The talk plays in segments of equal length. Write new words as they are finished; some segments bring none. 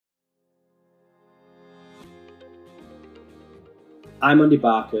I'm Andy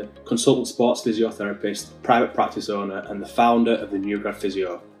Barker, consultant sports physiotherapist, private practice owner and the founder of the new Grad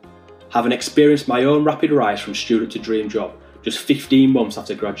Physio. Having experienced my own rapid rise from student to dream job just 15 months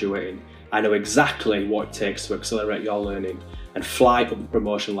after graduating, I know exactly what it takes to accelerate your learning and fly up the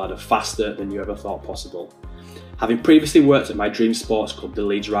promotion ladder faster than you ever thought possible. Having previously worked at my dream sports club, the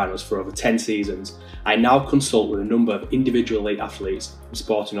Leeds Rhinos, for over 10 seasons, I now consult with a number of individual elite athletes and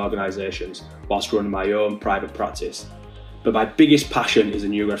sporting organisations whilst running my own private practice. But my biggest passion is the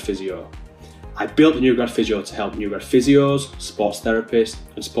new Grad Physio. I built the new Grad Physio to help new grad physios, sports therapists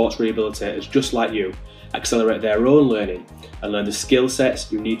and sports rehabilitators just like you accelerate their own learning and learn the skill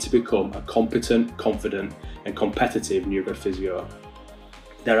sets you need to become a competent, confident and competitive new grad physio.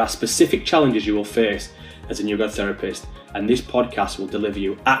 There are specific challenges you will face as a new grad therapist, and this podcast will deliver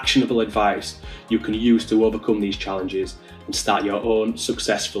you actionable advice you can use to overcome these challenges and start your own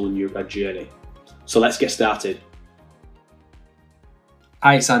successful new grad journey. So let's get started.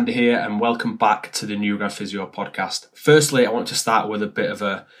 Hi, it's Andy here and welcome back to the New Grad Physio podcast. Firstly, I want to start with a bit of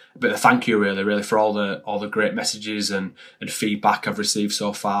a thank you really for all the great messages and feedback I've received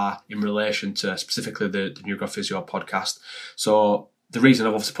so far in relation to specifically the New Grad Physio podcast. So the reason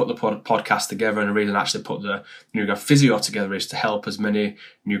I've obviously put the podcast together and the reason I actually put the New Grad Physio together is to help as many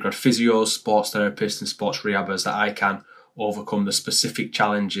new grad physios, sports therapists and sports rehabbers that I can overcome the specific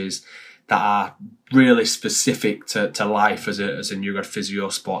challenges that are really specific to life as a new grad physio,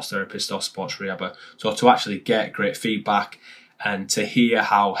 sports therapist or sports rehabber. So to actually get great feedback and to hear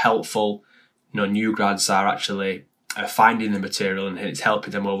how helpful new grads are actually finding the material and it's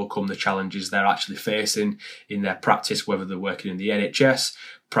helping them overcome the challenges they're actually facing in their practice, whether they're working in the NHS,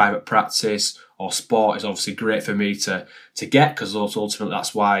 private practice or sport, is obviously great for me to get, because ultimately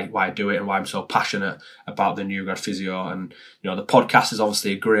that's why I do it and why I'm so passionate about the new grad physio. And the podcast is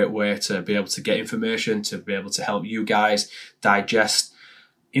obviously a great way to be able to get information, to be able to help you guys digest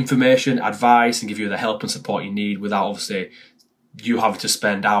information, advice and give you the help and support you need without obviously you having to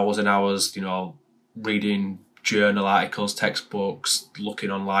spend hours and hours reading journal articles, textbooks,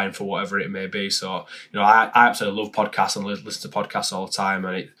 looking online for whatever it may be. So I absolutely love podcasts and listen to podcasts all the time,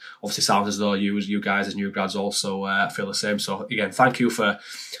 and it obviously sounds as though you guys as new grads also feel the same. So again, thank you for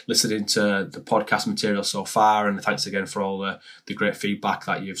listening to the podcast material so far, and thanks again for all the great feedback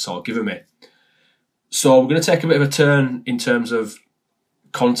that you've sort of given me. So we're going to take a bit of a turn in terms of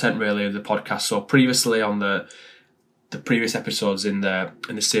content really of the podcast. So previously on the previous episodes in the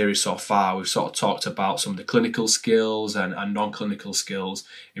series so far, we've sort of talked about some of the clinical skills and non-clinical skills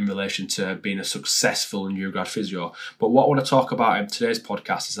in relation to being a successful new grad physio. But what I want to talk about in today's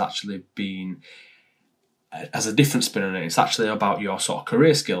podcast is actually as a different spin on it. It's actually about your sort of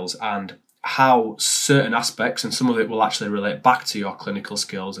career skills and how certain aspects, and some of it will actually relate back to your clinical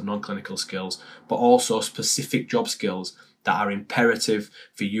skills and non-clinical skills, but also specific job skills that are imperative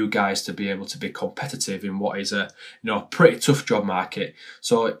for you guys to be able to be competitive in what is a pretty tough job market.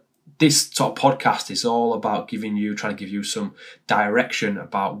 So this sort of podcast is all about trying to give you some direction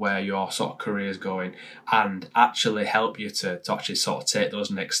about where your sort of career is going and actually help you to actually sort of take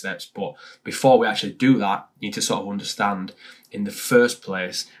those next steps. But before we actually do that, you need to sort of understand in the first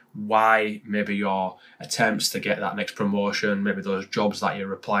place why maybe your attempts to get that next promotion, maybe those jobs that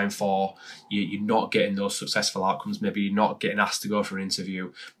you're applying for, you're not getting those successful outcomes. Maybe you're not getting asked to go for an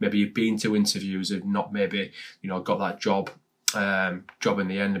interview. Maybe you've been to interviews and not maybe got that job in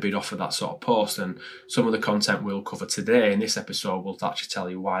the end and been offered that sort of post. And some of the content we'll cover today in this episode will actually tell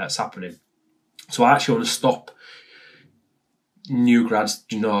you why that's happening. So I actually want to stop new grads,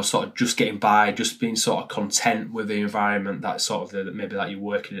 sort of just getting by, just being sort of content with the environment that sort of maybe that you're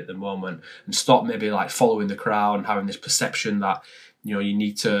working in at the moment, and stop maybe like following the crowd and having this perception that you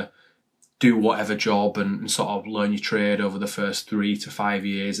need to do whatever job and sort of learn your trade over the first 3 to 5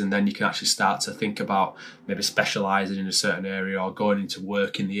 years, and then you can actually start to think about maybe specialising in a certain area or going into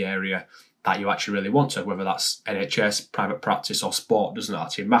work in the area that you actually really want to, whether that's NHS, private practice or sport, doesn't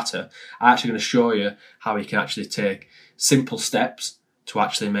actually matter. I'm actually going to show you how you can actually take simple steps to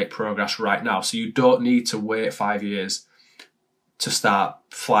actually make progress right now. So you don't need to wait 5 years to start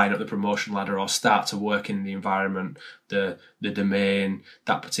flying up the promotion ladder or start to work in the environment, the domain,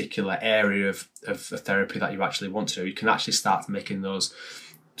 that particular area of therapy that you actually want to do. You can actually start making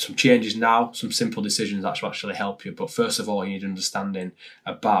some changes now, some simple decisions that will actually help you. But first of all, you need understanding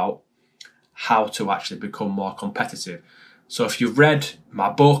about how to actually become more competitive. So if you've read my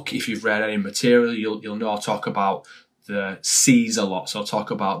book, if you've read any material, you'll know I talk about the C's a lot. So I'll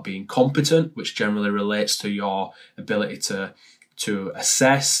talk about being competent, which generally relates to your ability to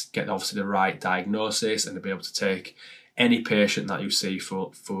assess, get obviously the right diagnosis and to be able to take any patient that you see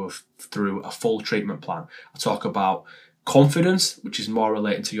through a full treatment plan. I talk about confidence, which is more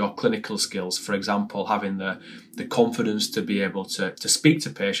related to your clinical skills. For example, having the confidence to be able to speak to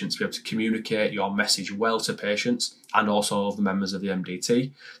patients, be able to communicate your message well to patients and also the members of the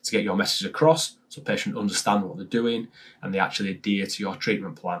MDT, to get your message across so patients understand what they're doing and they actually adhere to your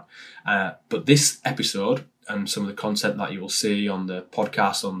treatment plan. But this episode and some of the content that you will see on the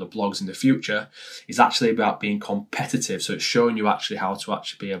podcast, on the blogs in the future, is actually about being competitive. So it's showing you actually how to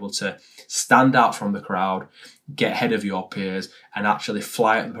actually be able to stand out from the crowd, get ahead of your peers, and actually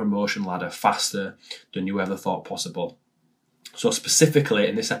fly up the promotion ladder faster than you ever thought possible. So specifically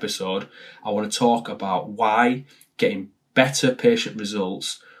in this episode, I want to talk about why getting better patient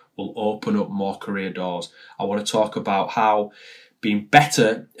results will open up more career doors. I want to talk about how being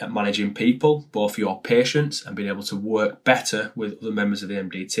better at managing people, both your patients, and being able to work better with other members of the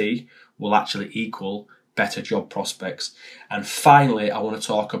MDT will actually equal better job prospects. And finally, I want to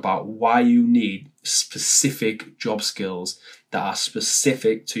talk about why you need specific job skills that are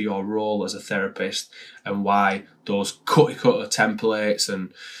specific to your role as a therapist, and why those cookie cutter templates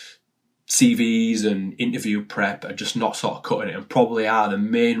and CVs and interview prep are just not sort of cutting it, and probably are the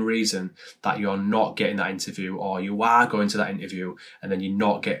main reason that you're not getting that interview, or you are going to that interview and then you're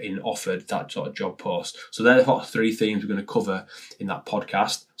not getting offered that sort of job post. So they're the three themes we're going to cover in that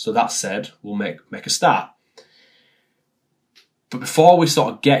podcast. So that said, we'll make a start. But before we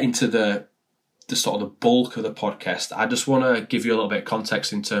sort of get into the sort of the bulk of the podcast, I just want to give you a little bit of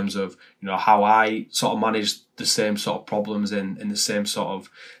context in terms of, you know, how I sort of managed the same sort of problems in the same sort of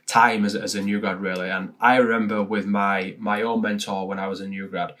time as a new grad, really. And I remember with my own mentor when I was a new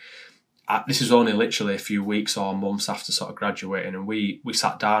grad, this is only literally a few weeks or months after sort of graduating, and we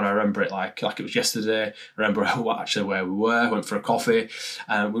sat down. I remember it like it was yesterday. I remember actually where we went for a coffee,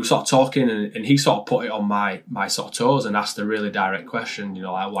 and we were sort of talking, and he sort of put it on my sort of toes and asked a really direct question, you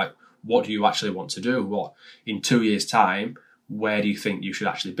know, like, what do you actually want to do? What, in 2 years' time, where do you think you should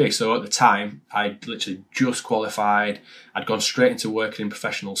actually be? So at the time, I literally just qualified. I'd gone straight into working in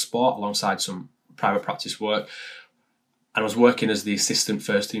professional sport alongside some private practice work. And I was working as the assistant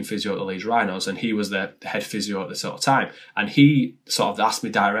first team physio at the Leeds Rhinos, and he was the head physio at the sort of time. And he sort of asked me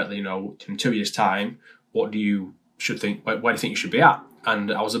directly, you know, in 2 years' time, where do you think you should be at?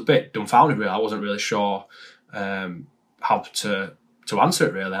 And I was a bit dumbfounded, really. I wasn't really sure how to answer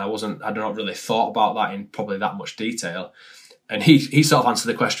it, really. I'd not really thought about that in probably that much detail. And he sort of answered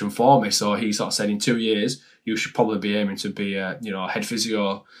the question for me. So he sort of said, in 2 years, you should probably be aiming to be a head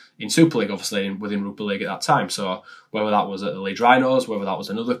physio in Super League, obviously within Rugby League at that time. So whether that was at the Leeds Rhinos, whether that was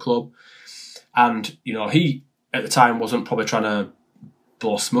another club. And, you know, he at the time wasn't probably trying to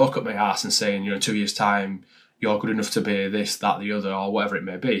blow smoke up my ass and saying, you know, in 2 years' time, you're good enough to be this, that, the other, or whatever it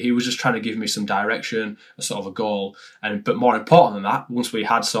may be. He was just trying to give me some direction, a sort of a goal. But more important than that, once we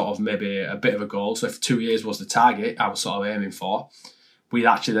had sort of maybe a bit of a goal, so if 2 years was the target I was sort of aiming for, we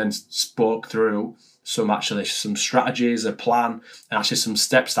actually then spoke through some strategies, a plan, and actually some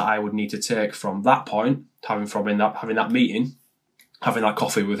steps that I would need to take from that point, having that meeting, having that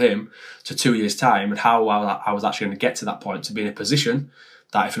coffee with him, to 2 years' time, and how I was actually going to get to that point to be in a position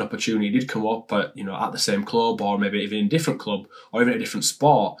that if an opportunity did come up, but you know, at the same club, or maybe even in a different club, or even a different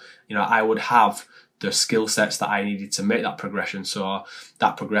sport, you know, I would have the skill sets that I needed to make that progression. So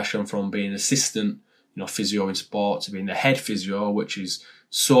that progression from being assistant, you know, physio in sport to being the head physio, which is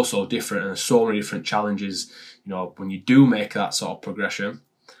so different, and so many different challenges, you know, when you do make that sort of progression,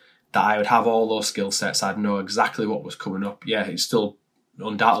 that I would have all those skill sets. I'd know exactly what was coming up. Yeah, it's still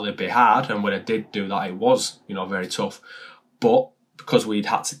undoubtedly be hard, and when I did do that, it was, you know, very tough. But because we'd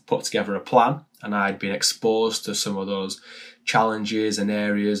had to put together a plan, and I'd been exposed to some of those challenges and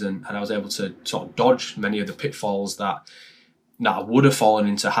areas, and I was able to sort of dodge many of the pitfalls that I would have fallen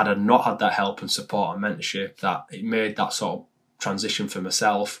into had I not had that help and support and mentorship, that it made that sort of transition for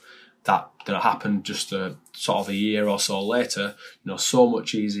myself that happened just a sort of a year or so later, you know, so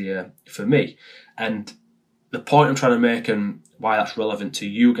much easier for me. And the point I'm trying to make, and why that's relevant to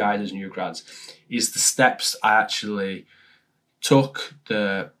you guys as new grads, is the steps I actually took,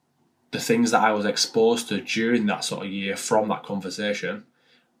 the things that I was exposed to during that sort of year from that conversation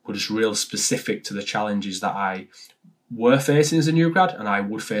were just real specific to the challenges that I were facing as a new grad and I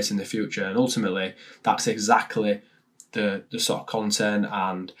would face in the future. And ultimately, that's exactly the sort of content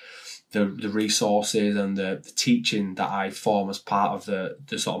and the resources and the teaching that I form as part of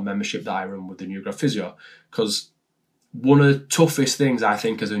the sort of membership that I run with the New Grad Physio. Because one of the toughest things I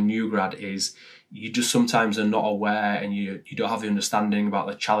think as a new grad is you just sometimes are not aware, and you don't have the understanding about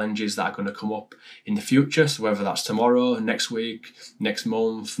the challenges that are going to come up in the future. So whether that's tomorrow, next week, next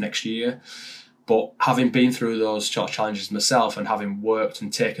month, next year. But having been through those sort of challenges myself, and having worked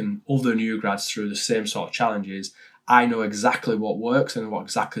and taken other new grads through the same sort of challenges, I know exactly what works and what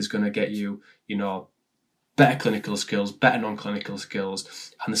exactly is going to get you, better clinical skills, better non-clinical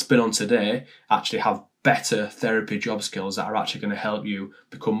skills. And the spin on today actually have better therapy job skills that are actually going to help you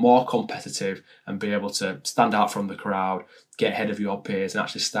become more competitive and be able to stand out from the crowd, get ahead of your peers, and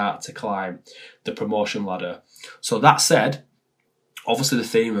actually start to climb the promotion ladder. So that said, obviously the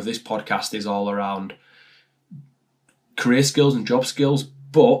theme of this podcast is all around career skills and job skills,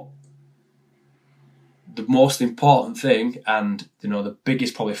 but the most important thing, and the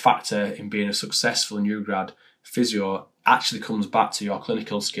biggest probably factor in being a successful new grad physio, actually comes back to your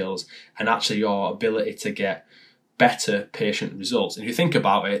clinical skills and actually your ability to get better patient results. And if you think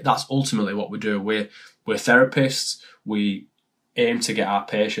about it, that's ultimately what we do. We're therapists. We aim to get our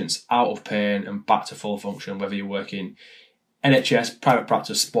patients out of pain and back to full function, whether you're working NHS, private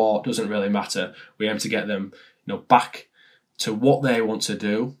practice, sport, doesn't really matter. We aim to get them back to what they want to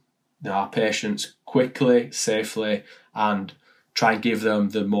do, our patients, quickly, safely, and try and give them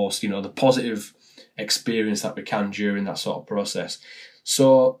the most, the positive experience that we can during that sort of process.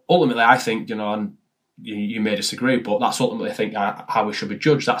 So ultimately, I think, and you may disagree, but that's ultimately, I think, how we should be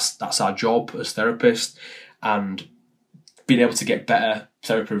judged. That's our job as therapists, and being able to get better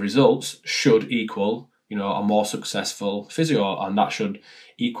therapy results should equal, a more successful physio, and that should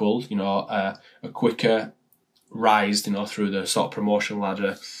equal, a quicker rise, through the sort of promotion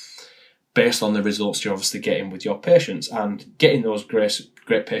ladder, based on the results you're obviously getting with your patients. And getting those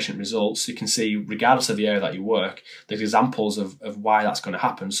great patient results, you can see, regardless of the area that you work, there's examples of why that's going to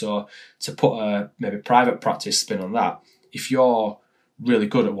happen. So to put a maybe private practice spin on that, if you're really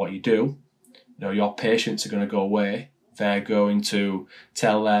good at what you do, your patients are going to go away. They're going to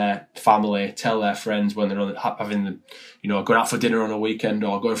tell their family, tell their friends when they're having going out for dinner on a weekend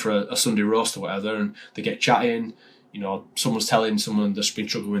or going for a Sunday roast or whatever, and they get chatting. Someone's telling someone that's been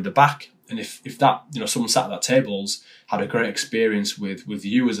struggling with the back. And if that, someone sat at that table's had a great experience with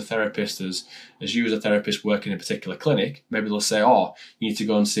you as a therapist, as you as a therapist working in a particular clinic, maybe they'll say, oh, you need to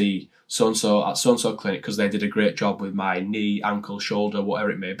go and see so-and-so at so-and-so clinic because they did a great job with my knee, ankle, shoulder,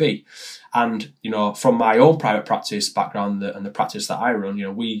 whatever it may be. And, from my own private practice background and the practice that I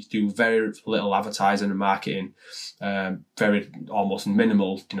run, we do very little advertising and marketing, very almost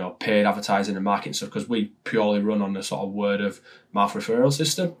minimal, paid advertising and marketing stuff, because we purely run on the sort of word of mouth referral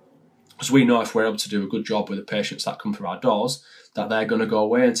system. Because we know if we're able to do a good job with the patients that come through our doors, that they're going to go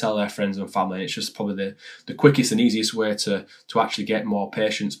away and tell their friends and family. And it's just probably the quickest and easiest way to actually get more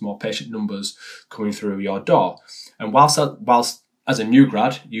patients, more patient numbers coming through your door. And whilst as a new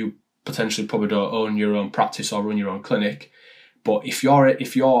grad, you potentially probably don't own your own practice or run your own clinic, but if your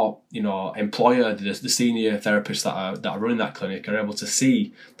employer, the senior therapists that are running that clinic, are able to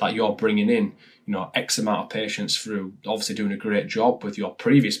see that you're bringing in X amount of patients through obviously doing a great job with your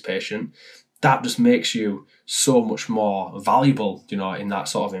previous patient, that just makes you so much more valuable, in that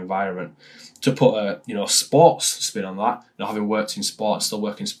sort of environment. To put a sports spin on that, having worked in sport, still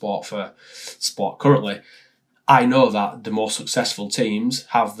working sport currently, I know that the more successful teams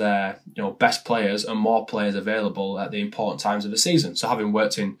have their best players and more players available at the important times of the season. So having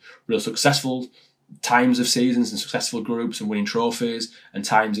worked in real successful times of seasons and successful groups and winning trophies, and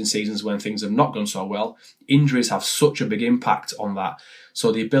times in seasons when things have not gone so well, injuries have such a big impact on that.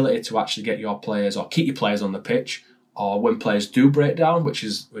 So the ability to actually get your players or keep your players on the pitch, or when players do break down, which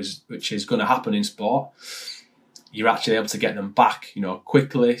is going to happen in sport, you're actually able to get them back,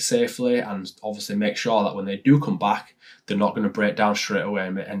 quickly, safely, and obviously make sure that when they do come back, they're not going to break down straight away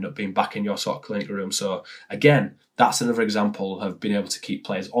and end up being back in your sort of clinic room. So again, that's another example of being able to keep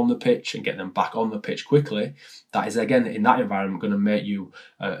players on the pitch and get them back on the pitch quickly. That is, again, in that environment, going to make you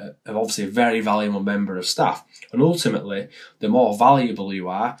obviously a very valuable member of staff. And ultimately, the more valuable you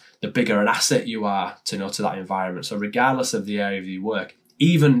are, the bigger an asset you are to that environment. So regardless of the area of your work,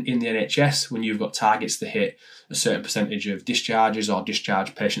 even in the NHS, when you've got targets to hit a certain percentage of discharges or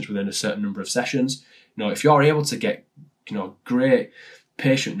discharge patients within a certain number of sessions, if you're able to get great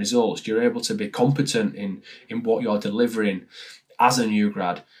patient results, you're able to be competent in what you're delivering as a new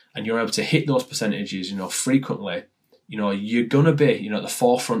grad, and you're able to hit those percentages frequently, you're going to be at the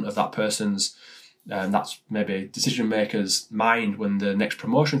forefront of that person's that's maybe decision maker's mind when the next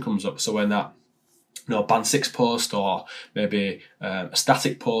promotion comes up. So when that band 6 post or maybe a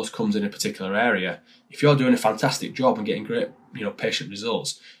static post comes in a particular area, if you're doing a fantastic job and getting great patient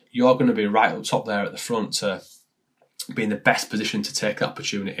results, you're going to be right up top there at the front to be in the best position to take that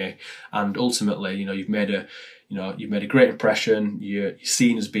opportunity. And ultimately, you've made a great impression. You're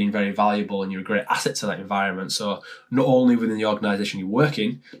seen as being very valuable, and you're a great asset to that environment. So not only within the organisation you work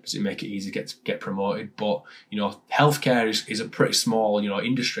in does it make it easy to get promoted, but healthcare is a pretty small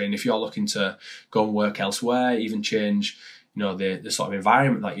industry, and if you're looking to go and work elsewhere, even change the sort of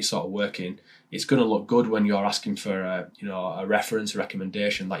environment that you sort of work in, it's going to look good when you're asking for a reference, a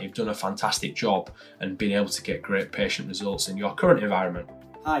recommendation that you've done a fantastic job and been able to get great patient results in your current environment.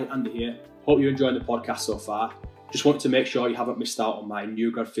 Hi, Andy here. Hope you're enjoying the podcast so far. Just wanted to make sure you haven't missed out on my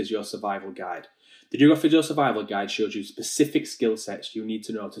New Grad Physio Survival Guide. The New Grad Physio Survival Guide shows you specific skill sets you need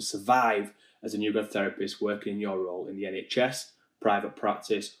to know to survive as a new grad therapist working in your role in the NHS, private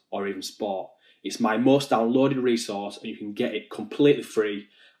practice, or even sport. It's my most downloaded resource, and you can get it completely free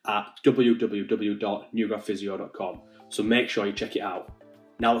at www.newgradphysio.com. So make sure you check it out.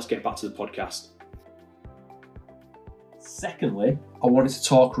 Now let's get back to the podcast. Secondly, I wanted to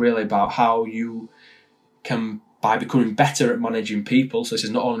talk really about how you can, by becoming better at managing people, so this is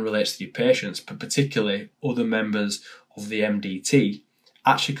not only relates to your patients, but particularly other members of the MDT,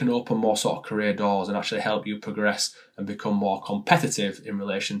 actually can open more sort of career doors and actually help you progress and become more competitive in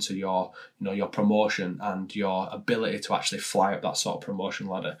relation to your promotion and your ability to actually fly up that sort of promotion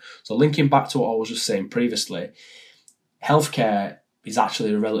ladder. So linking back to what I was just saying previously, healthcare is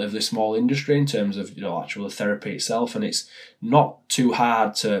actually a relatively small industry in terms of actual therapy itself, and it's not too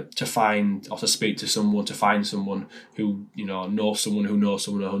hard to find or to speak to someone, to find someone who knows someone who knows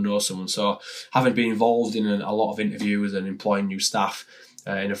someone who knows someone. So having been involved in a lot of interviews and employing new staff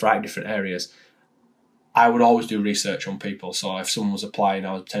in a variety of different areas, I would always do research on people. So if someone was applying,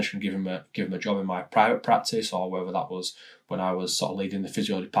 I would potentially give them a job in my private practice, or whether that was when I was sort of leading the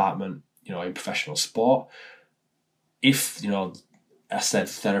physio department, in professional sport. If a said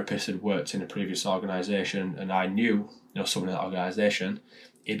therapist had worked in a previous organisation and I knew someone in that organisation,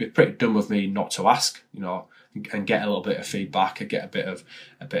 it'd be pretty dumb of me not to ask, and get a little bit of feedback and get a bit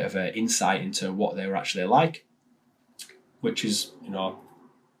of insight into what they were actually like, which is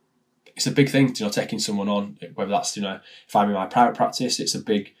it's a big thing, taking someone on, whether that's if I'm in my private practice, it's a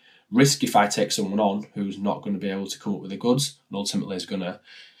big risk if I take someone on who's not going to be able to come up with the goods and ultimately is going to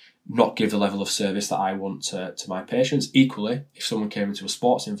not give the level of service that I want to my patients. Equally, if someone came into a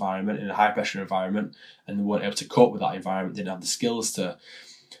sports environment, in a high pressure environment, and they weren't able to cope with that environment, didn't have the skills to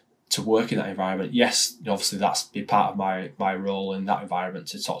work in that environment, yes, obviously that's be part of my role in that environment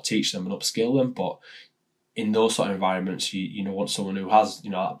to sort of teach them and upskill them. But in those sort of environments, you want someone who has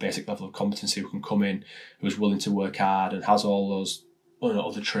that basic level of competency, who can come in, who's willing to work hard and has all those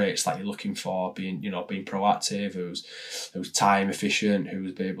other traits that you're looking for, being proactive, who's time efficient,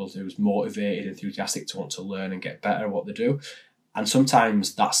 who's motivated, enthusiastic to want to learn and get better at what they do. And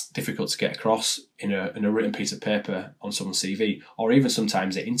sometimes that's difficult to get across in a written piece of paper on someone's CV, or even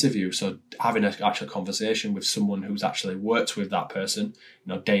sometimes at interview. So having an actual conversation with someone who's actually worked with that person,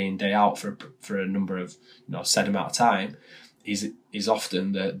 day in, day out for a number of set amount of time, is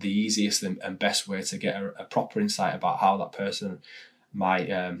often the easiest and best way to get a proper insight about how that person might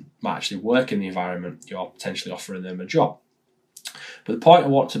actually work in the environment you're potentially offering them a job. But the point I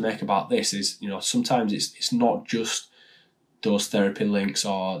want to make about this is, sometimes it's not just those therapy links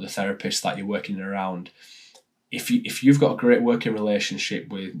or the therapists that you're working around. If you've got a great working relationship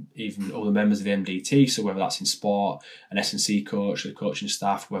with even other members of the MDT, so whether that's in sport, an S&C coach, the coaching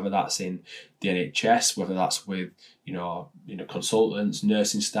staff, whether that's in the NHS, whether that's with consultants,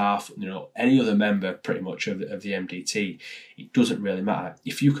 nursing staff, any other member pretty much of the MDT, it doesn't really matter.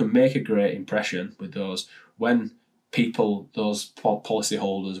 If you can make a great impression with those, when people, those policy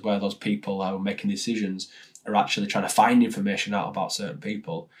holders, where those people are making decisions are actually trying to find information out about certain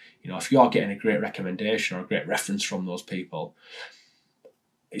people, if you're getting a great recommendation or a great reference from those people,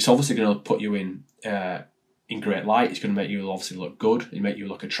 it's obviously going to put you in great light. It's going to make you obviously look good, and make you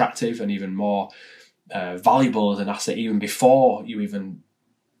look attractive and even more valuable as an asset even before you even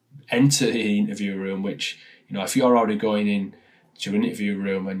enter the interview room. Which if you're already going in to an interview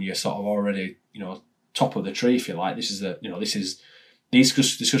room and you're sort of already top of the tree, if you like, these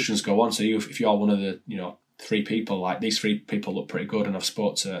discussions go on. So if you're one of the three people, like these three people look pretty good, and I've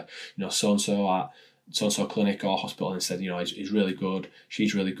spoke to so and so at so and so clinic or hospital and said he's really good,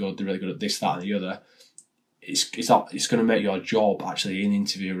 she's really good, they're really good at this, that, and the other. It's going to make your job actually in the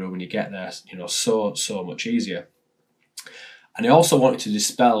interview room when you get there so much easier. And I also wanted to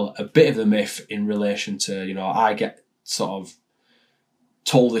dispel a bit of the myth in relation to I get sort of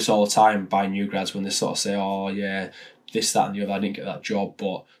told this all the time by new grads when they sort of say, oh yeah, this, that, and the other, I didn't get that job,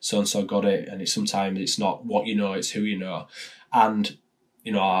 but so and so got it. And sometimes it's not what you know, it's who you know. And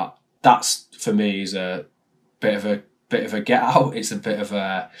that's for me is a bit of a bit of a get out. It's a bit of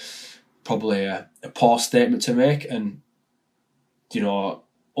probably a poor statement to make. And,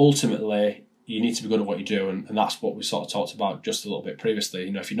 ultimately, you need to be good at what you do. And that's what we sort of talked about just a little bit previously.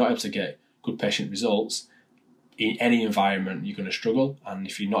 If you're not able to get good patient results in any environment, you're going to struggle. And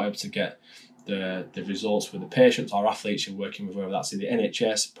if you're not able to get the results with the patients or athletes you're working with, whether that's in the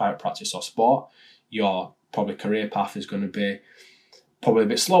NHS, private practice or sport, your probably career path is going to be probably a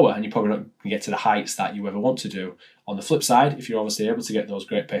bit slower, and you're probably not going to get to the heights that you ever want to do. On the flip side, if you're obviously able to get those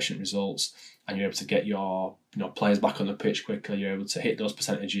great patient results and you're able to get your players back on the pitch quickly, you're able to hit those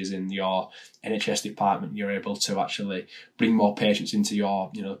percentages in your NHS department, you're able to actually bring more patients into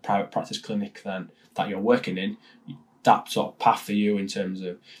your private practice clinic that you're working in, that sort of path for you in terms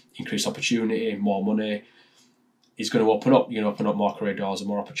of increased opportunity, more money, is going to open up. You're going to open up more career doors and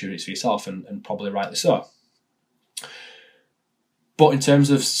more opportunities for yourself, and probably rightly so. But in terms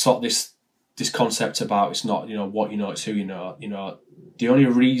of sort of this concept about it's not what you know, it's who you know. The only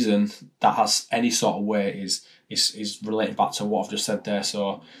reason that has any sort of weight is relating back to what I've just said there.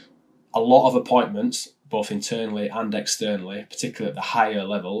 So a lot of appointments, both internally and externally, particularly at the higher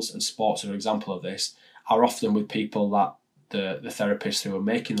levels, and sports are an example of this, are often with people that the therapists who are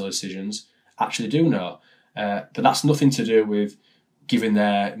making the decisions actually do know. But that's nothing to do with giving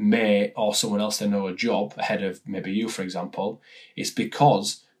their mate or someone else they know a job ahead of maybe you, for example. It's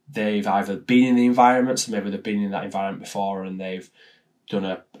because they've either been in the environment, so maybe they've been in that environment before and they've done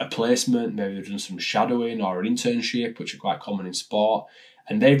a placement, maybe they've done some shadowing or an internship, which are quite common in sport,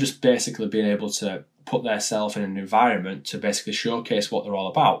 and they've just basically been able to put themselves in an environment to basically showcase what they're all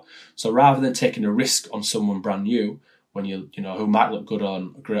about. So rather than taking a risk on someone brand new, when who might look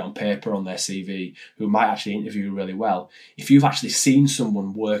great on paper on their CV, who might actually interview you really well, if you've actually seen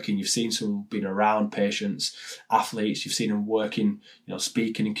someone working, you've seen someone being around patients, athletes, you've seen them working,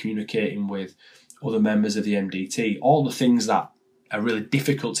 speaking and communicating with other members of the MDT, all the things that are really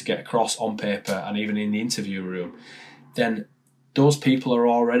difficult to get across on paper and even in the interview room, then those people are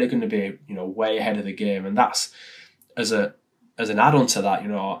already going to be, way ahead of the game. And that's as an add-on to that,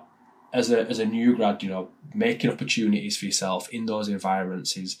 as a new grad, making opportunities for yourself in those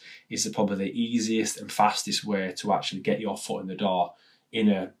environments is probably the easiest and fastest way to actually get your foot in the door in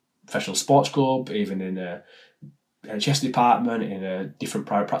a professional sports club, even in a NHS department, in a different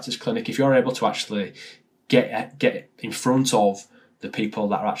private practice clinic. If you're able to actually get in front of the people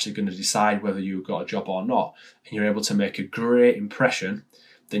that are actually going to decide whether you've got a job or not, and you're able to make a great impression,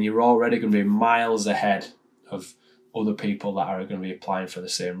 then you're already going to be miles ahead of other people that are going to be applying for the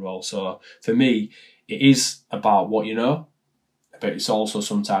same role. So for me, it is about what you know, but it's also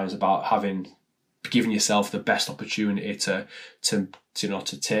sometimes about giving yourself the best opportunity to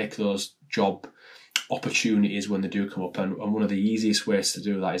take those job opportunities when they do come up. And one of the easiest ways to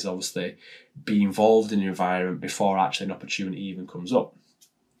do that is obviously be involved in the environment before actually an opportunity even comes up.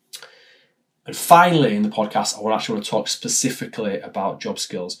 And finally in the podcast, I want to talk specifically about job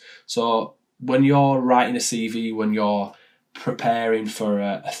skills. So when you're writing a CV, when you're preparing for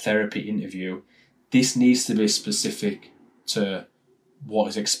a therapy interview, this needs to be specific to what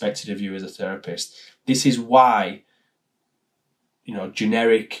is expected of you as a therapist. This is why,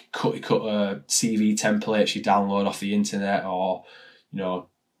 generic cookie-cutter CV templates you download off the internet or,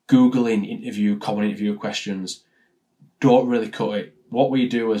 Googling common interview questions don't really cut it. What we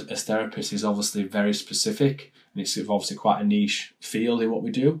do as therapists is obviously very specific, and it's obviously quite a niche field in what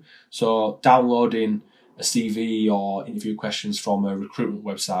we do. So downloading a CV or interview questions from a recruitment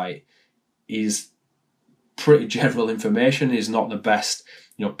website is pretty general information, is not the best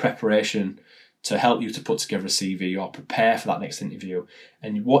preparation to help you to put together a CV or prepare for that next interview.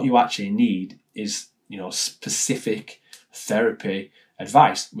 And what you actually need is specific therapy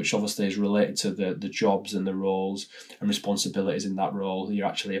advice, which obviously is related to the jobs and the roles and responsibilities in that role that you're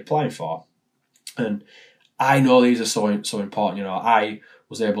actually applying for. And I know these are so important. I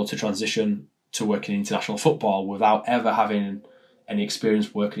was able to transition to working in international football without ever having any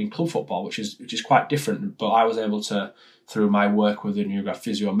experience working in club football, which is quite different. But I was able to, through my work with the New Grad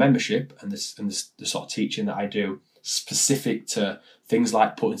Physio membership and the sort of teaching that I do, specific to things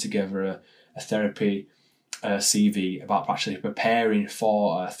like putting together a therapy CV, about actually preparing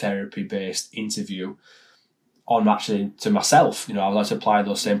for a therapy-based interview, on actually to myself. I would like to apply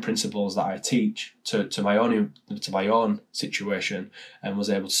those same principles that I teach to my own situation, and was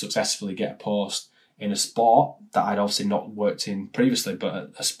able to successfully get a post in a sport that I'd obviously not worked in previously,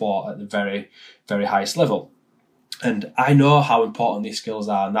 but a sport at the very, very highest level. And I know how important these skills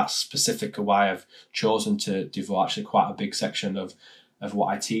are, and that's specifically why I've chosen to devote actually quite a big section of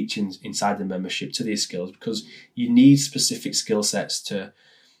what I teach inside the membership to these skills, because you need specific skill sets to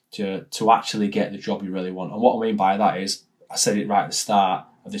to actually get the job you really want. And what I mean by that is, I said it right at the start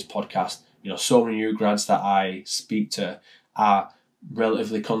of this podcast, so many new grads that I speak to are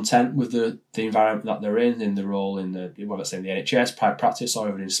relatively content with the environment that they're in the role whether it's in the NHS, private practice, or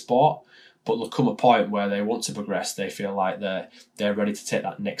even in sport. But there'll come a point where they want to progress. They feel like they're ready to take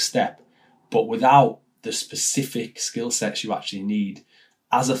that next step. But without the specific skill sets you actually need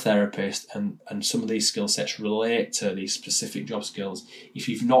as a therapist, and some of these skill sets relate to these specific job skills. If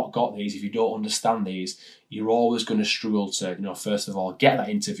you've not got these, if you don't understand these, you're always going to struggle to, first of all, get that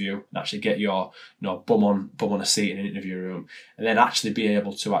interview and actually get your, bum on a seat in an interview room, and then actually be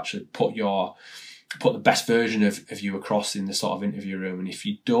able to actually put the best version of you across in the sort of interview room. And if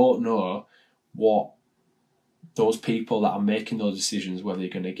you don't know what those people that are making those decisions, whether you're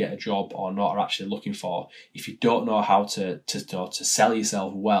going to get a job or not, are actually looking for, if you don't know how to sell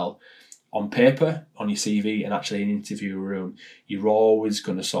yourself well on paper, on your CV, and actually in an interview room, you're always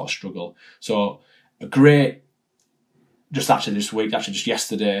going to sort of struggle. So just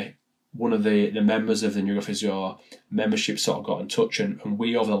yesterday, one of the members of the Neurophysio membership sort of got in touch, and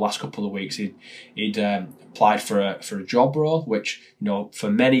we, over the last couple of weeks, he'd applied for a job role, which,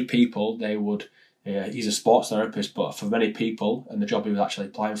 for many people, they would, he's a sports therapist, but for many people, and the job he was actually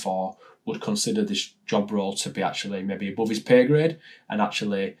applying for, would consider this job role to be actually maybe above his pay grade, and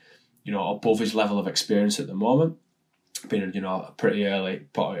actually, above his level of experience at the moment, being a pretty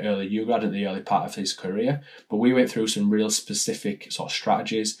early U grad in the early part of his career. But we went through some real specific sort of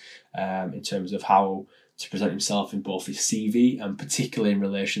strategies in terms of how to present himself in both his CV, and particularly in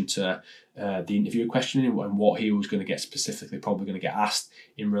relation to the interview questioning and what he was going to get specifically, probably going to get asked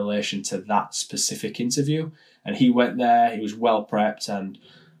in relation to that specific interview. And he went there, he was well prepped, and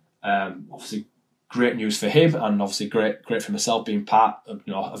obviously great news for him, and obviously great for myself being part of,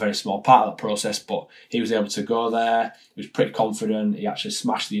 a very small part of that process. But he was able to go there, he was pretty confident, he actually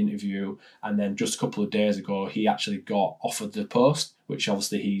smashed the interview, and then just a couple of days ago he actually got offered the post, which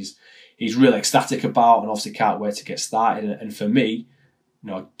obviously he's really ecstatic about, and obviously can't wait to get started. And for me,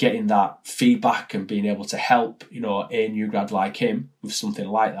 getting that feedback and being able to help, a new grad like him with something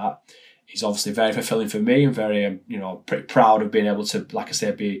like that is obviously very fulfilling for me, and very, pretty proud of being able to, like I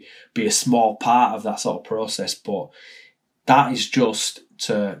said, be a small part of that sort of process. But that is just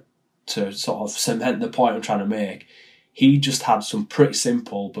to sort of cement the point I'm trying to make. He just had some pretty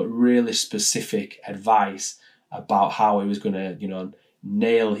simple but really specific advice about how he was going to,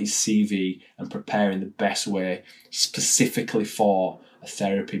 nail his CV and prepare in the best way, specifically for a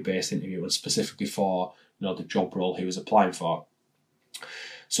therapy-based interview, and specifically for, the job role he was applying for.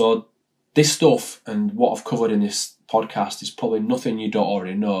 So this stuff and what I've covered in this podcast is probably nothing you don't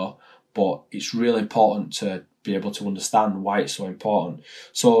already know, but it's really important to be able to understand why it's so important.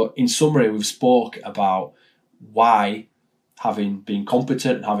 So in summary, we've spoke about why having been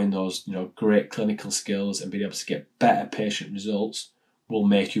competent and having those, great clinical skills and being able to get better patient results will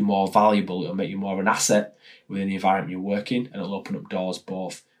make you more valuable. It'll make you more of an asset within the environment you're working, and it'll open up doors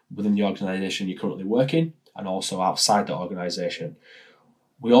both within the organisation you're currently working and also outside the organisation.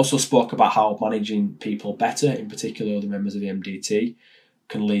 We also spoke about how managing people better, in particular the members of the MDT,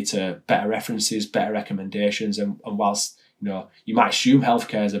 can lead to better references, better recommendations, and whilst you might assume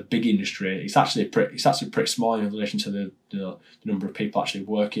healthcare is a big industry, it's actually pretty small in relation to the number of people actually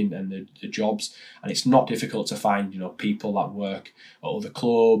working and the jobs. And it's not difficult to find people that work at other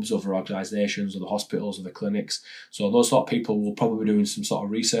clubs, other organisations, other hospitals, other clinics. So those sort of people will probably be doing some sort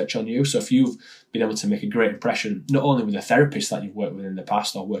of research on you. So if you've been able to make a great impression, not only with the therapists that you've worked with in the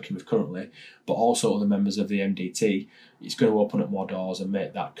past or working with currently, but also other members of the MDT, it's going to open up more doors and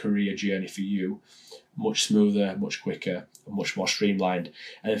make that career journey for you much smoother, much quicker, and much more streamlined.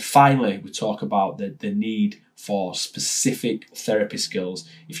 And then finally, we talk about the need for specific therapy skills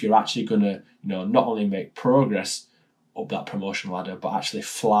if you're actually going to, not only make progress up that promotion ladder, but actually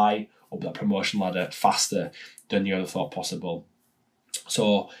fly up that promotion ladder faster than you ever thought possible.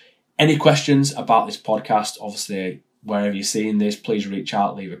 So, any questions about this podcast? Obviously, wherever you're seeing this, please reach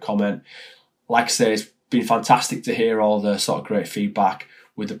out, leave a comment. Like I say, it's been fantastic to hear all the sort of great feedback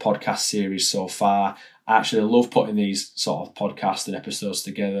with the podcast series so far. I actually love putting these sort of podcasts and episodes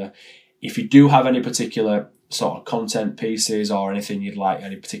together. If you do have any particular sort of content pieces or anything you'd like,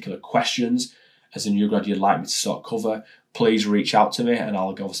 any particular questions as a new grad you'd like me to sort of cover, please reach out to me, and I'll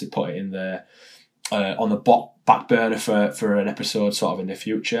obviously put it in the on the back burner for an episode sort of in the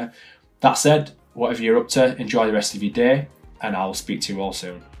future. That said, whatever you're up to, enjoy the rest of your day, and I'll speak to you all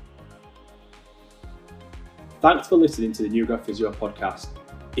soon. Thanks for listening to the New Grad Physio podcast.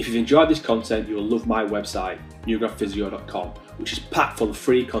 If you've enjoyed this content, you will love my website, newgradphysio.com, which is packed full of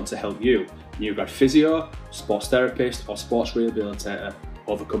free content to help you, new grad physio, sports therapist, or sports rehabilitator,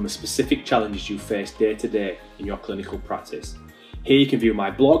 overcome the specific challenges you face day to day in your clinical practice. Here you can view my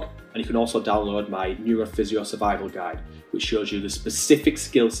blog, and you can also download my New Grad Physio Survival Guide, which shows you the specific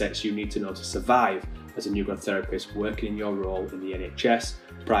skill sets you need to know to survive as a new grad therapist working in your role in the NHS,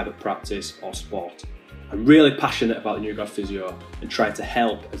 private practice or sport. I'm really passionate about the new grad physio and trying to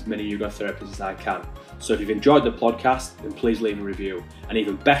help as many new grad therapists as I can. So if you've enjoyed the podcast, then please leave a review, and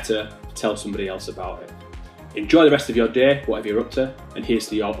even better, tell somebody else about it. Enjoy the rest of your day, whatever you're up to, and here's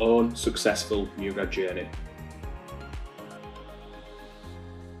to your own successful new grad journey.